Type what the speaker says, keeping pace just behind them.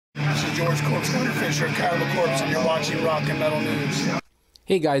George Corpse, Hunter Fisher, Kyle Corpse, and you're watching Rock and Metal News.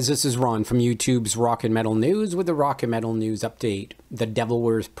 Hey guys, this is Ron from YouTube's Rock and Metal News with the Rock and Metal News update. The Devil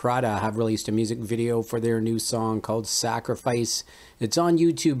Wears Prada have released a music video for their new song called Sacrifice. It's on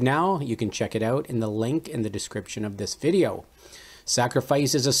YouTube now. You can check it out in the link in the description of this video.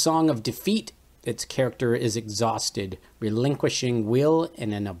 Sacrifice is a song of defeat. Its character is exhausted, relinquishing will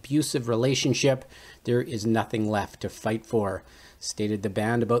in an abusive relationship. There is nothing left to fight for, stated the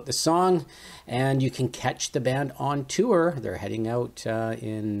band about the song. And you can catch the band on tour. They're heading out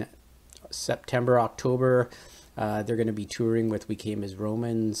in September, October. They're going to be touring with We Came as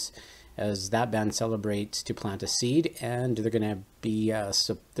Romans as that band celebrates To Plant a Seed. And they're going to be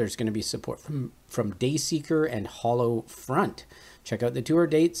there's going to be support from Dayseeker and Hollow Front. Check out the tour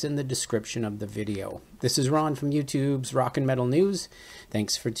dates in the description of the video. This is Ron from YouTube's Rock and Metal News.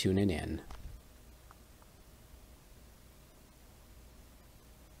 Thanks for tuning in.